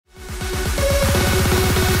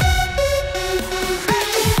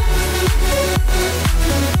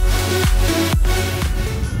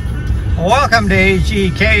Welcome to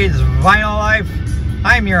HEK's Vinyl Life.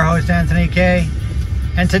 I'm your host, Anthony K.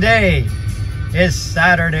 And today is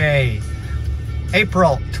Saturday,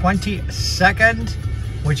 April 22nd,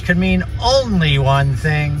 which could mean only one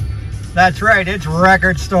thing. That's right, it's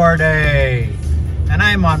Record Store Day. And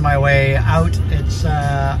I'm on my way out. It's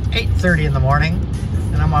 8:30 in the morning,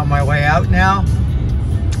 and I'm on my way out now.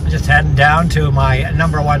 Just heading down to my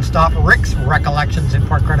 #1 stop, Rick's Recollections in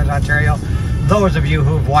Port Credit, Ontario. Those of you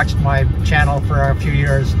who've watched my channel for a few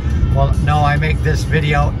years will know I make this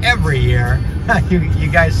video every year. you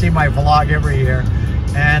guys see my vlog every year,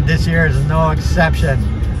 and this year is no exception.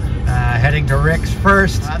 Heading to Rick's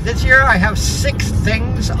first. This year I have 6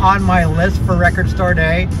 things on my list for Record Store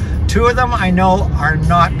Day. 2 of them I know are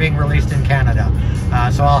not being released in Canada,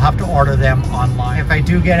 so I'll have to order them online. If I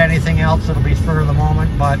do get anything else, it'll be spur of the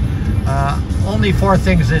moment, but only 4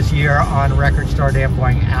 things this year on Record Store Day I'm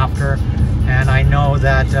going after, and I know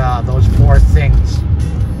that those 4 things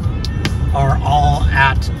are all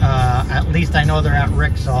at least I know they're at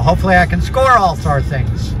Rick's, so hopefully I can score all 4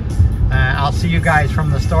 things. I'll see you guys from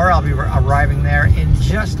the store. I'll be arriving there in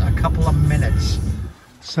just a couple of minutes.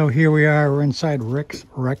 So here we are, we're inside Rick's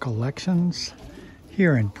Recollections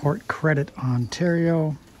here in Port Credit,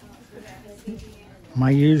 Ontario. My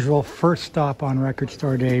usual first stop on Record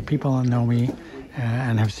Store Day. People that know me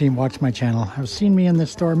and have watched my channel have seen me in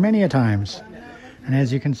this store many a times. And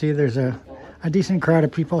as you can see, there's a decent crowd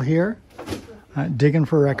of people here digging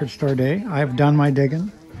for Record Store Day. I've done my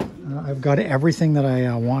digging. I've got everything that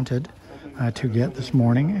I wanted to get this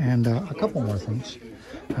morning, and a couple more things.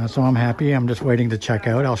 So I'm happy. I'm just waiting to check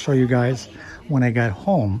out. I'll show you guys when I get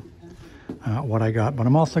home what I got. But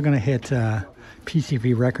I'm also going to hit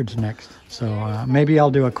PCV Records next. So maybe I'll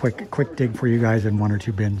do a quick dig for you guys in 1 or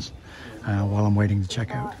 2 bins while I'm waiting to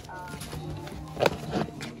check out.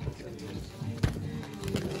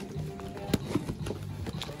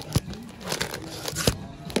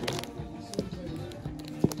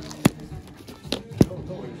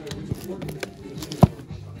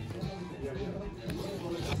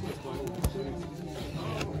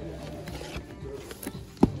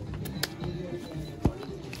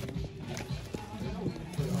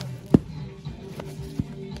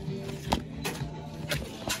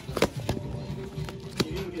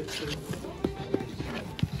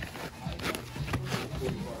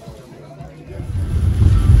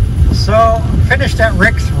 So, finished at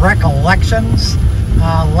Rick's Recollections.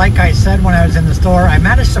 Like I said when I was in the store, I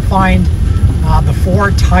managed to find the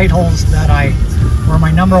 4 titles that were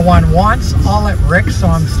my #1 wants, all at Rick's, so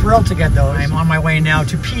I'm thrilled to get those. I'm on my way now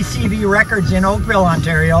to PCV Records in Oakville,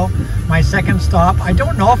 Ontario, my second stop. I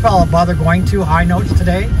don't know if I'll bother going to High Notes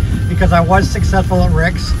today, because I was successful at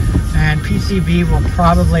Rick's, and PCV will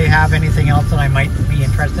probably have anything else that I might be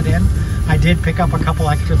interested in. I did pick up a couple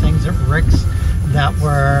extra things at Rick's that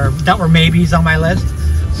were maybes on my list.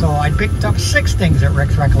 So I picked up 6 things at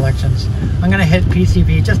Rick's Recollections. I'm going to hit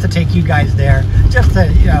PCV just to take you guys there, just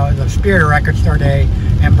to, you know, the spirit of Record Store Day,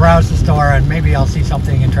 and browse the store, and maybe I'll see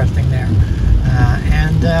something interesting there.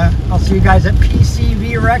 And I'll see you guys at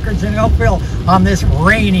PCV Records in Oakville on this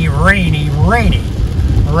rainy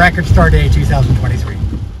Record Store Day 2023.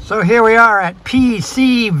 So here we are at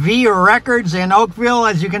PCV Records in Oakville.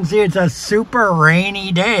 As you can see, it's a super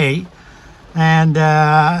rainy day. And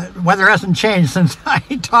weather hasn't changed since I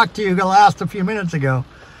talked to you last a few minutes ago.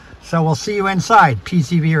 So we'll see you inside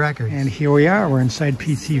PCV Records. And here we are, we're inside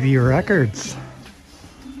PCV Records.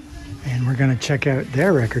 And we're going to check out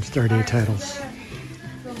their Record Store Day titles.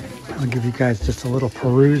 I'll give you guys just a little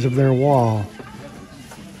peruse of their wall.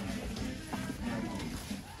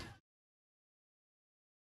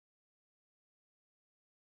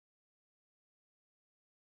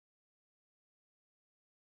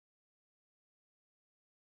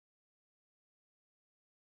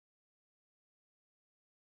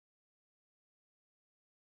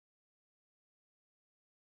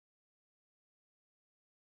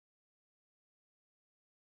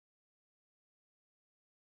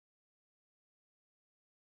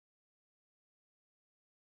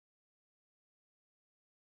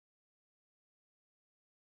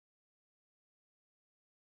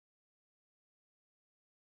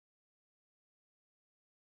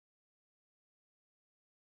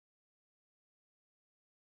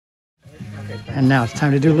 And now it's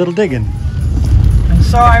time to do a little digging. And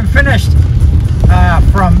so I'm finished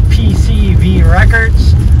from PCV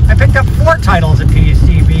Records. I picked up 4 titles at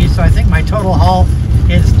PCV, so I think my total haul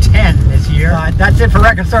is 10 this year. That's it for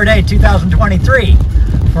Record Store Day 2023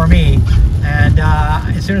 for me. And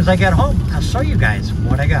as soon as I get home, I'll show you guys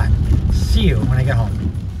what I got. See you when I get home.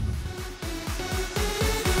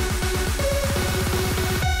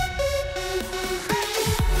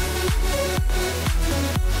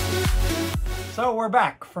 So we're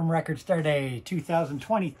back from Record Store Day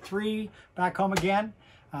 2023, back home again.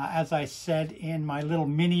 As I said in my little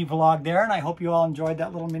mini vlog there, and I hope you all enjoyed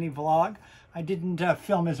that little mini vlog. I didn't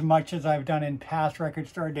film as much as I've done in past Record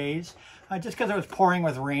Store Days, just because it was pouring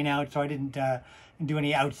with rain out, so I didn't do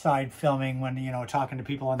any outside filming when, you know, talking to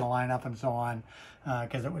people in the lineup and so on,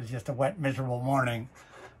 because it was just a wet, miserable morning.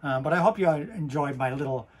 But I hope you enjoyed my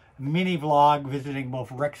little mini vlog visiting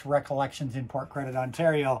both Rick's Recollections in Port Credit,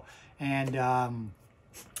 Ontario, and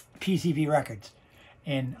PCV Records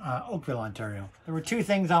in Oakville, Ontario. There were two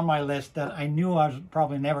things on my list that I knew I was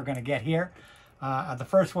probably never going to get here. The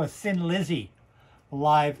first was Thin Lizzy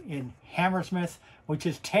live in Hammersmith, which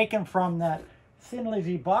is taken from that Thin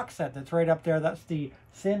Lizzy box set that's right up there. That's the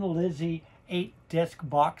Thin Lizzy 8-disc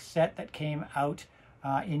box set that came out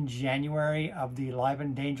in January of the Live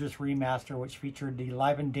and Dangerous remaster, which featured the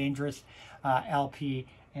Live and Dangerous LP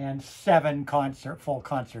and 7 full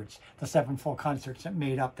concerts, the 7 full concerts that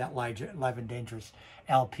made up that Live and Dangerous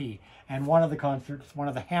LP. And one of the concerts, one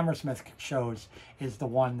of the Hammersmith shows, is the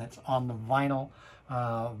one that's on the vinyl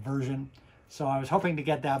version. So I was hoping to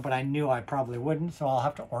get that, but I knew I probably wouldn't, so I'll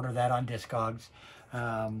have to order that on Discogs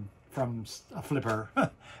from a flipper.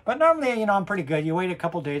 But normally, you know, I'm pretty good. You wait a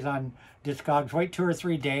couple days on Discogs, wait 2 or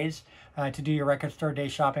 3 days to do your Record Store Day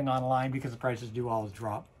shopping online, because the prices do always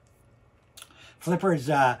drop. Flippers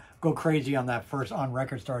go crazy on that on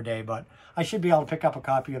Record Store Day, but I should be able to pick up a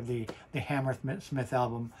copy of the Hammersmith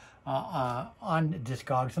album on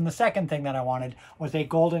Discogs. And the second thing that I wanted was a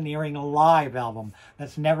Golden Earring live album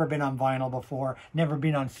that's never been on vinyl before, never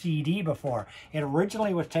been on CD before. It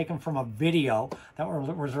originally was taken from a video that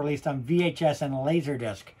was released on VHS and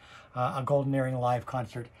Laserdisc, a Golden Earring live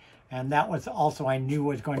concert. And that was also, I knew,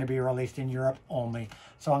 was going to be released in Europe only.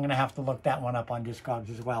 So I'm going to have to look that one up on Discogs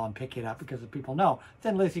as well and pick it up, because the people know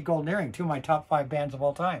Thin Lizzy, Golden Earring, 2 of my top 5 bands of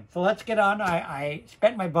all time. So let's get on. I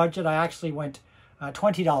spent my budget. I actually went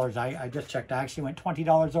 $20. I just checked. I actually went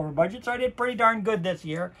 $20 over budget. So I did pretty darn good this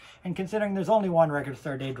year. And considering there's only one Record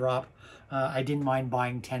Store Day drop, I didn't mind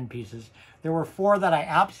buying 10 pieces. There were 4 that I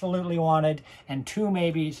absolutely wanted and 2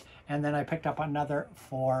 maybes. And then I picked up another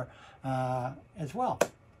 4 as well,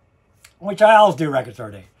 which I always do Record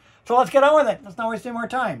Store Day. So let's get on with it. Let's not waste any more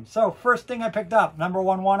time. So first thing I picked up, number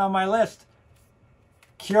one on my list,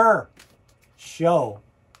 Cure Show.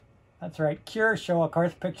 That's right, Cure Show, of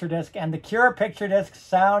course, picture disc. And the Cure picture discs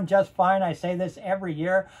sound just fine. I say this every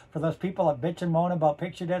year for those people that bitch and moan about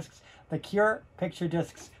picture discs. The Cure picture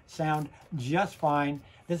discs sound just fine.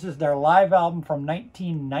 This is their live album from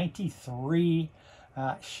 1993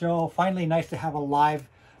 show. Finally, nice to have a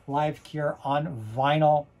live Cure on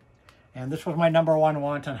vinyl. And this was my number one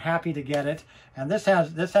want. I'm happy to get it. And this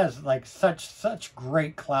has like such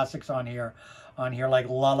great classics on here like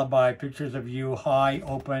Lullaby, Pictures of You, High,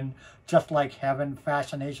 Open, Just Like Heaven,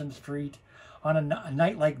 Fascination Street. On a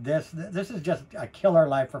night like this is just a killer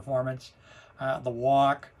live performance. The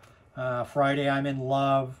Walk, Friday I'm in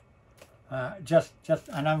Love,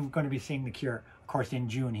 and I'm going to be seeing the Cure, of course, in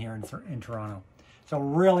June here in Toronto. So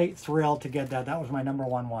really thrilled to get that. That was my number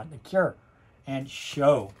one want, the Cure and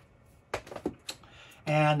Show.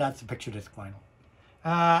 And that's the picture disc vinyl.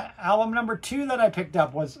 Album number 2 that I picked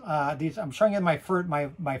up was these. I'm showing you my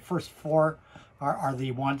first 4 are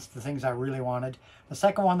the things I really wanted. The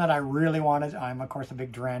second one that I really wanted, I'm of course a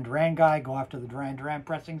big Duran Duran guy. Go after the Duran Duran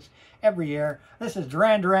pressings every year. This is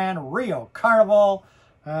Duran Duran Rio Carnival,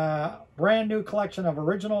 brand new collection of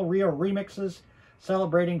original Rio remixes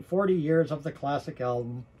celebrating 40 years of the classic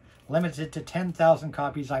album. Limited to 10,000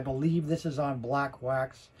 copies. I believe this is on black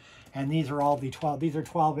wax. And these are all these are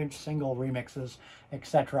 12-inch single remixes,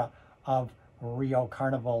 etc. of Rio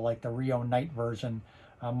Carnival, like the Rio Night version,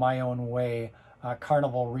 My Own Way,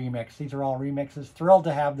 Carnival remix. These are all remixes. Thrilled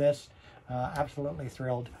to have this. Absolutely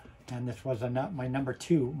thrilled. And this was my number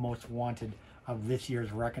 2 most wanted of this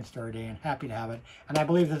year's Record Store Day, and happy to have it. And I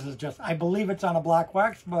believe this is I believe it's on a black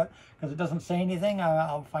wax, but because it doesn't say anything,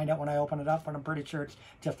 I'll find out when I open it up, but I'm pretty sure it's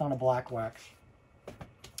just on a black wax.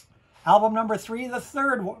 Album number 3, the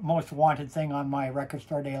third most wanted thing on my Record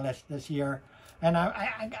Store Day list this year. And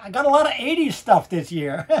I got a lot of 80s stuff this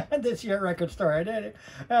year, this year at Record Store. I did.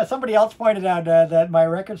 Somebody else pointed out that my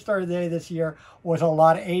Record Store Day this year was a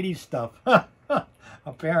lot of 80s stuff,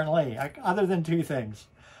 apparently, other than 2 things.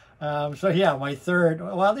 So yeah, my third,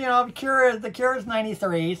 well, you know, the Cure is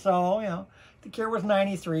 93, so, you know, the Cure was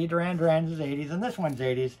 93, Duran Duran's is 80s, and this one's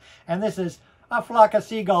 80s. And this is A Flock of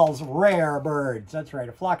Seagulls, Rare Birds. That's right,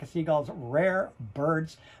 A Flock of Seagulls, Rare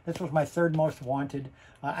Birds. This was my third most wanted.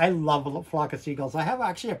 I love A Flock of Seagulls. I have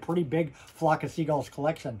actually a pretty big Flock of Seagulls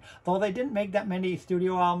collection. Though they didn't make that many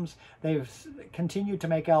studio albums, they've continued to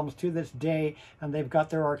make albums to this day, and they've got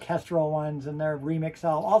their orchestral ones and their remix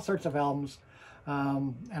albums, all sorts of albums.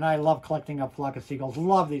 And I love collecting A Flock of Seagulls.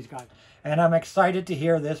 Love these guys. And I'm excited to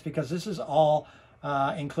hear this because this is all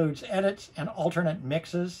includes edits and alternate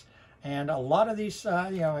mixes. And a lot of these,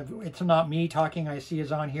 you know, It's Not Me Talking I see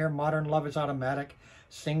is on here. Modern Love is Automatic,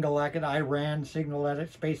 Single Edit, I Ran, Single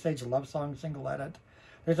Edit, Space Age Love Song, Single Edit.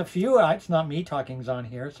 There's a few It's Not Me Talkings on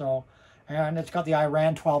here. So, and it's got the I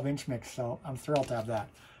Ran 12-inch mix. So I'm thrilled to have that.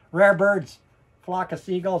 Rare Birds, Flock of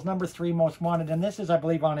Seagulls, number 3 most wanted. And this is, I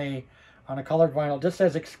believe, on a colored vinyl. It just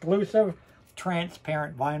says exclusive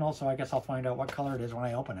transparent vinyl. So I guess I'll find out what color it is when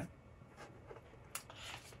I open it.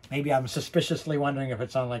 Maybe I'm suspiciously wondering if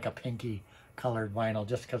it's on like a pinky colored vinyl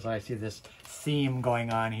just because I see this theme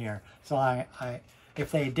going on here. So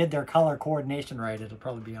if they did their color coordination right, it'll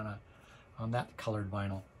probably be on that colored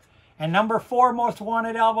vinyl. And number 4 most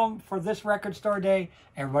wanted album for this record store day,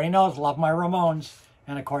 everybody knows, love my Ramones,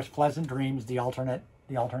 and of course Pleasant Dreams, the alternate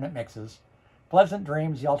mixes. Pleasant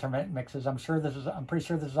Dreams, the alternate mixes. I'm pretty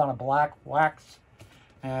sure this is on a black wax,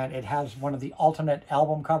 and it has one of the alternate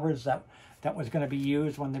album covers that was going to be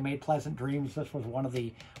used when they made Pleasant Dreams. This was one of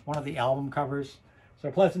the album covers. So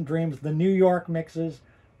Pleasant Dreams, the New York mixes,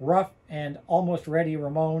 Rough and Almost Ready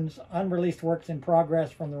Ramones, unreleased works in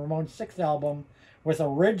progress from the Ramones' 6th album with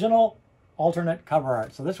original alternate cover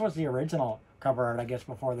art. So this was the original cover art, I guess,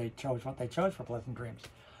 before they chose what they chose for Pleasant Dreams.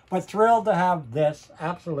 But thrilled to have this,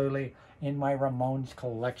 absolutely, in my Ramones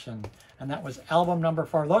collection. And that was album number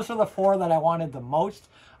 4. Those are the 4 that I wanted the most,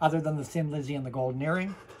 other than the Thin Lizzy and the Golden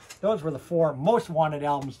Earring. Those were the 4 most wanted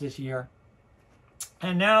albums this year.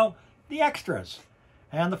 And now, the extras.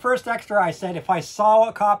 And the first extra, I said if I saw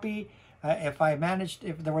a copy, if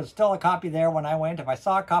there was still a copy there when I went, if I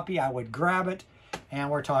saw a copy, I would grab it.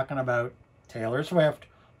 And we're talking about Taylor Swift,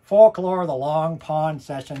 Folklore, The Long Pond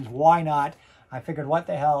Sessions. Why not? I figured, what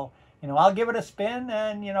the hell? You know, I'll give it a spin.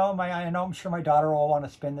 And, you know, I'm sure my daughter will want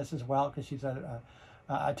to spin this as well because she's a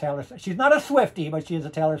Taylor. She's not a Swiftie, but she is a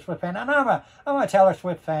Taylor Swift fan, and I'm a Taylor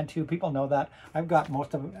Swift fan too. People know that. I've got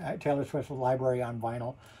most of Taylor Swift's library on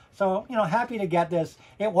vinyl, so you know, happy to get this.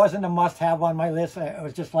 It wasn't a must-have on my list. It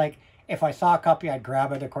was just like if I saw a copy, I'd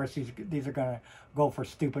grab it. Of course, these are going to go for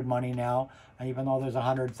stupid money now, and even though there's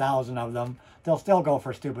 100,000 of them, they'll still go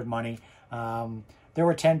for stupid money. There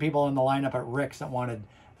were 10 people in the lineup at Rick's that wanted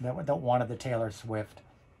the Taylor Swift.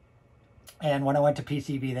 And when I went to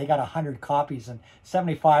PCB, they got 100 copies, and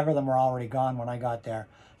 75 of them were already gone when I got there.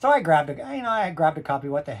 So I grabbed a copy.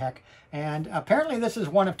 What the heck? And apparently, this is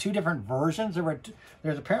one of 2 different versions.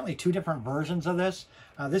 There's apparently 2 different versions of this.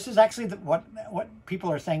 This is actually what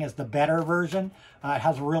people are saying is the better version. It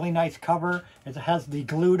has a really nice cover. It has the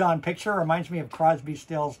glued-on picture. Reminds me of Crosby,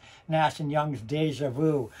 Stills, Nash and Young's Deja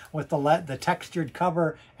Vu with the textured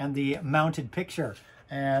cover and the mounted picture.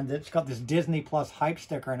 And it's got this Disney Plus hype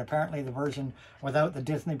sticker, and apparently the version without the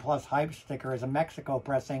Disney Plus hype sticker is a Mexico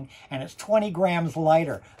pressing, and it's 20 grams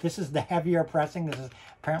lighter. This is the heavier pressing.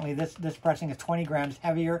 Apparently this pressing is 20 grams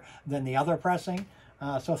heavier than the other pressing.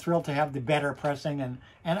 So thrilled to have the better pressing, and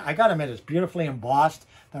I gotta admit, it's beautifully embossed.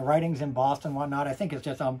 The writing's embossed and whatnot. I think it's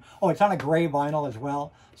just it's on a gray vinyl as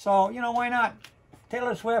well. So you know, why not?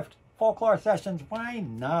 Taylor Swift, Folklore Sessions, why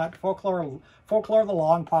not? Folklore, The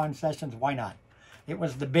Long Pond Sessions, why not? It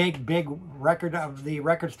was the big record of the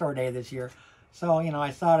record store day this year. So, you know,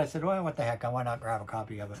 I said, well, what the heck, why not grab a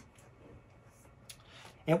copy of it?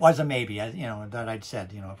 It was a maybe, you know, that I'd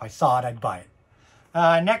said, you know, if I saw it, I'd buy it.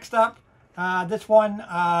 Next up, this one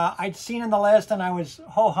I'd seen in the list, and I was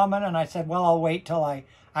ho-humming, and I said, well, I'll wait till I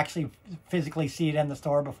actually physically see it in the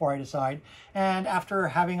store before I decide. And after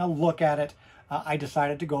having a look at it, I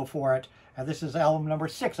decided to go for it. This is album number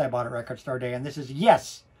 6 I bought at Record Store Day, and this is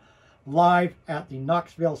Yes! Live at the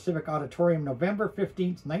Knoxville Civic Auditorium, November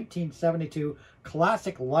 15th, 1972.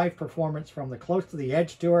 Classic live performance from the Close to the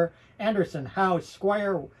Edge tour. Anderson, Howe,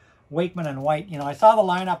 Squire, Wakeman, and White. You know, I saw the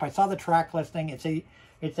lineup. I saw the track listing. It's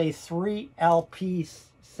a 3 LP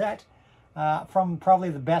set from probably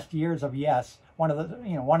the best years of Yes. One of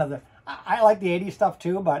the. I like the 80s stuff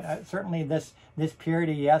too, but certainly this period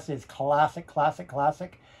of Yes is classic.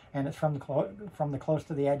 And it's from the Close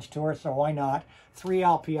to the Edge tour, so why not? 3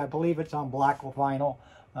 LP, I believe it's on black vinyl.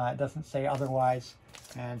 It doesn't say otherwise,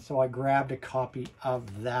 and so I grabbed a copy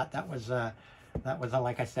of that. That was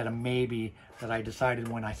like I said, a maybe that I decided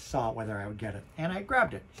when I saw it whether I would get it, and I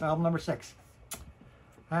grabbed it. So album number 6.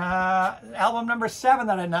 Album number 7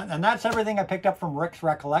 and that's everything I picked up from Rick's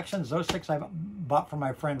Recollections. Those 6 I bought from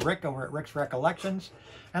my friend Rick over at Rick's Recollections.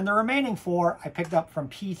 And the remaining 4 I picked up from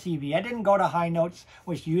PCV. I didn't go to High Notes,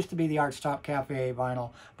 which used to be the Art Stop Cafe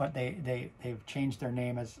Vinyl, but they've changed their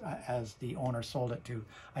name as the owner sold it to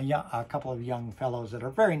a couple of young fellows that are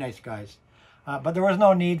very nice guys. But there was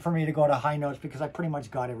no need for me to go to High Notes because I pretty much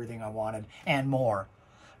got everything I wanted and more.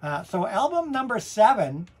 So album number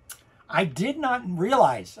 7, I did not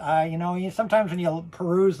realize, you know, sometimes when you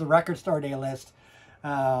peruse the record store day list,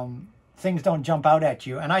 things don't jump out at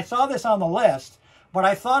you. And I saw this on the list, but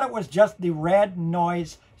I thought it was just the Red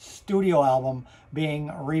Noise studio album being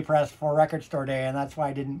repressed for record store day, and that's why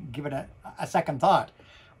I didn't give it a second thought.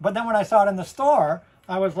 But then when I saw it in the store,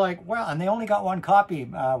 I was like, well, and they only got 1 copy.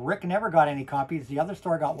 Rick never got any copies. The other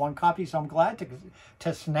store got 1 copy, so I'm glad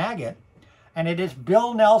to snag it. And it is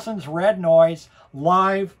Bill Nelson's Red Noise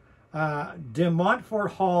live, De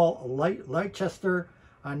Montfort Hall, Leicester,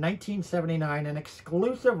 1979, an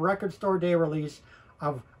exclusive record store day release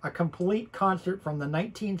of a complete concert from the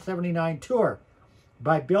 1979 tour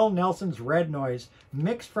by Bill Nelson's Red Noise,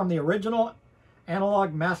 mixed from the original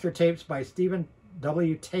analog master tapes by Stephen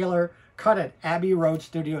W. Taylor, cut at Abbey Road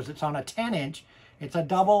Studios. It's on a 10-inch. It's a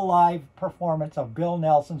double live performance of Bill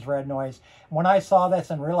Nelson's Red Noise. When I saw this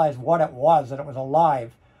and realized what it was, that it was a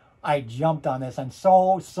live, I jumped on this. I'm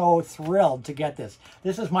so thrilled to get this.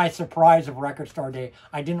 This is my surprise of Record Store Day.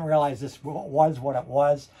 I didn't realize this was what it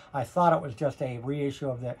was. I thought it was just a reissue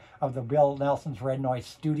of the Bill Nelson's Red Noise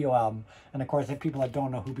studio album. And of course, if people that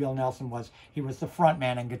don't know who Bill Nelson was, he was the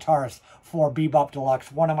frontman and guitarist for Bebop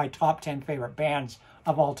Deluxe, one of my top 10 favorite bands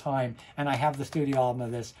of all time, and I have the studio album of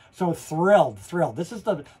this. So thrilled. This is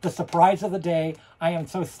the surprise of the day. I am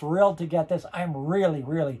so thrilled to get this. I'm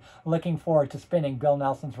really looking forward to spinning Bill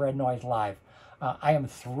Nelson's Red Noise live. I am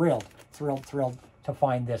thrilled to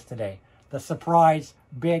find this today. The surprise,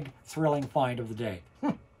 big, thrilling find of the day.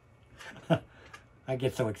 I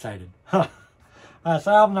get so excited. So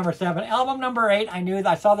album number 7. Album number 8,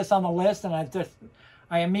 I saw this on the list, and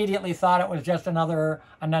I immediately thought it was just another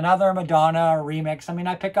Madonna remix. I mean,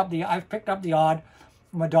 I've picked up the odd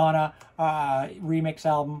Madonna remix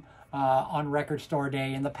album on Record Store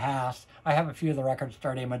Day in the past. I have a few of the Record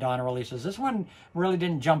Store Day Madonna releases. This one really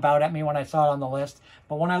didn't jump out at me when I saw it on the list,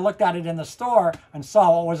 but when I looked at it in the store and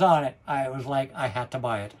saw what was on it, I was like, I had to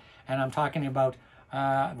buy it. And I'm talking about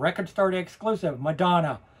Record Store Day exclusive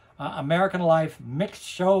Madonna American Life Mixed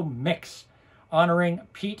Show Mix, honoring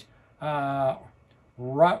Pete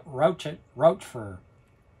Rochford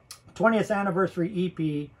 20th anniversary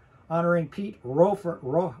EP honoring Pete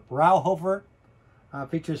Rauhofer.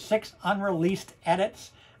 Features 6 unreleased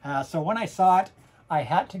edits. So when I saw it, I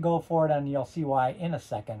had to go for it, and you'll see why in a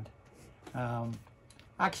second.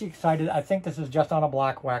 Actually excited. I think this is just on a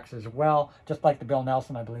black wax as well, just like the Bill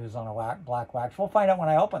Nelson, I believe, is on a black wax. We'll find out when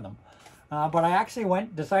I open them. But I actually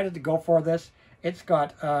decided to go for this. It's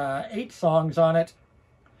got 8 songs on it.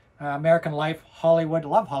 American Life, Hollywood,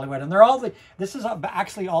 love Hollywood, and they're all this is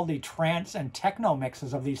actually all the trance and techno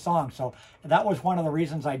mixes of these songs. So that was one of the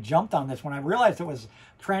reasons I jumped on this. When I realized it was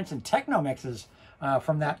trance and techno mixes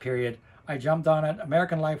from that period, I jumped on it.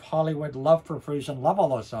 American Life, Hollywood, Love Profusion, love all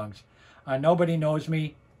those songs. Nobody Knows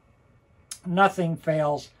Me, Nothing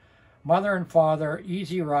Fails, Mother and Father,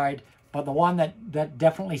 Easy Ride, but the one that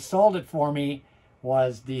definitely sold it for me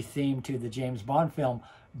was the theme to the James Bond film,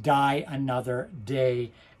 Die Another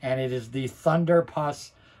Day, and it is the Thunder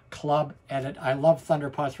Puss Club edit. I love Thunder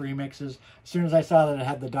Puss remixes. As soon as I saw that it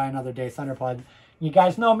had the Die Another Day Thunder Puss, you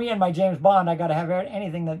guys know me and my James Bond. I got to have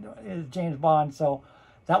anything that is James Bond, so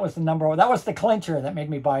that was the number one. That was the clincher that made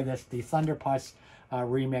me buy this, the Thunder Puss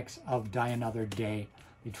remix of Die Another Day,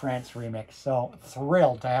 the trance remix. So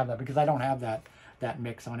thrilled to have that, because I don't have that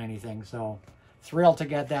mix on anything. So thrilled to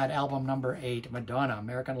get that. Album number 8, Madonna,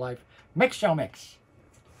 American Life Mix Show Mix.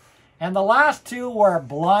 And the last 2 were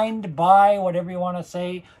blind buy, whatever you want to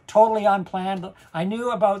say, totally unplanned. I knew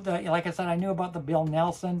about like I said, I knew about the Bill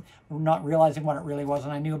Nelson, not realizing what it really was,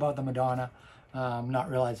 and I knew about the Madonna, not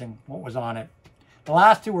realizing what was on it. The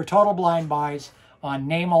last 2 were total blind buys on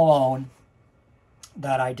name alone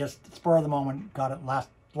that I just, spur of the moment, got it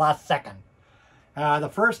last second. The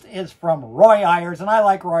first is from Roy Ayers, and I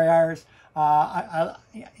like Roy Ayers.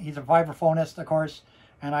 He's a vibraphonist, of course,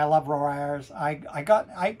 and I love Roy Ayers. I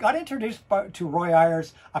got introduced to Roy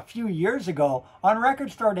Ayers a few years ago on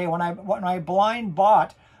Record Store Day when I blind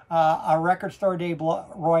bought a Record Store Day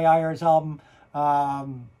Roy Ayers album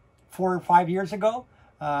 4 or 5 years ago.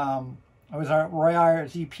 It was a Roy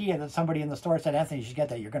Ayers EP that somebody in the store said, Anthony, you should get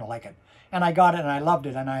that. You're going to like it. And I got it, and I loved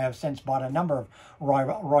it, and I have since bought a number of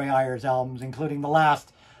Roy Ayers albums, including the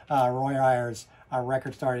last Roy Ayers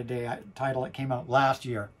Record Store Day title. It came out last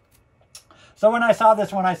year. So when I saw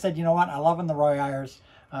this one, I said, you know what? I love the Roy Ayers,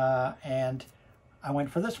 and I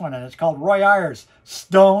went for this one, and it's called Roy Ayers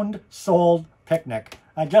Stoned Soul Picnic.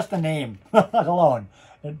 Just the name alone,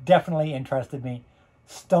 it definitely interested me.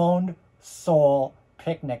 Stoned Soul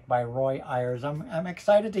Picnic by Roy Ayers. I'm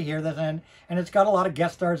excited to hear this, and it's got a lot of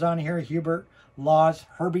guest stars on here: Hubert Laws,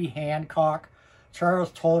 Herbie Hancock,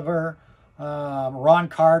 Charles Tolliver, Ron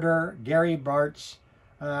Carter, Gary Bartz,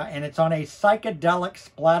 and it's on a psychedelic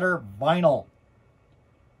splatter vinyl.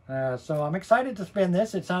 So I'm excited to spin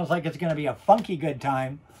this. It sounds like it's going to be a funky good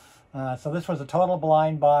time. So this was a total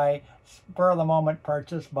blind buy, spur of the moment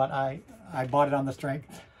purchase, but I bought it on the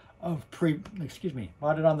strength of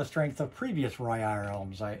bought it on the strength of previous Roy Ayers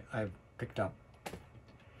albums I've picked up.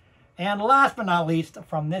 And last but not least,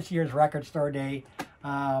 from this year's Record Store Day,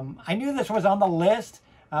 I knew this was on the list,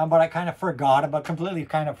 but I kind of completely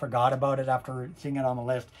forgot about it after seeing it on the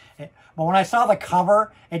list. But when I saw the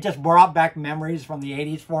cover, it just brought back memories from the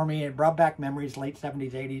 80s for me. It brought back memories, late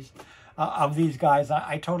 70s, 80s, of these guys.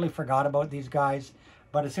 I totally forgot about these guys.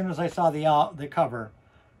 But as soon as I saw the cover,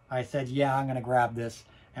 I said, yeah, I'm going to grab this.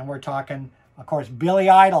 And we're talking, of course, Billy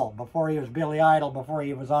Idol, before he was Billy Idol, before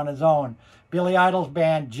he was on his own. Billy Idol's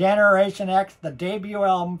band, Generation X, the debut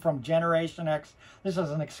album from Generation X. This is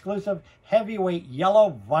an exclusive heavyweight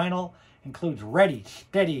yellow vinyl. Includes Ready,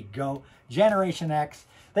 Steady, Go, Generation X.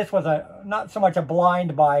 This was not so much a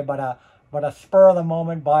blind buy, but a spur of the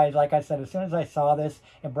moment buy. Like I said, as soon as I saw this,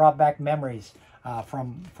 it brought back memories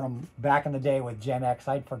from back in the day with Gen X.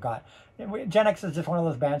 I'd forgot. Gen X is just one of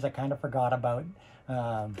those bands I kind of forgot about.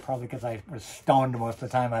 Probably because I was stoned most of the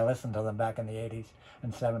time I listened to them back in the 80s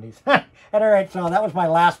and 70s. At any rate, so that was my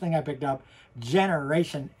last thing I picked up.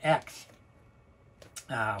 Generation X,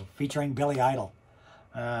 featuring Billy Idol.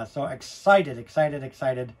 So excited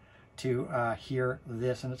to hear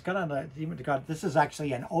this. And it's got this is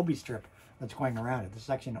actually an obi strip that's going around it. This is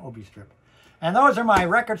actually an obi strip. And those are my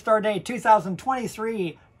Record Store Day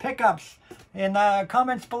 2023 pickups. In the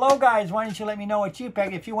comments below, guys, why don't you let me know what you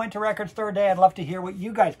picked. If you went to Record Store Day, I'd love to hear what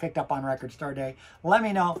you guys picked up on Record Store Day. Let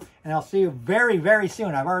me know, and I'll see you very, very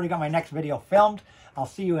soon. I've already got my next video filmed. I'll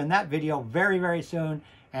see you in that video very, very soon.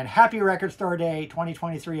 And happy Record Store Day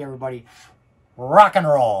 2023, everybody. Rock and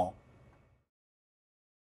roll.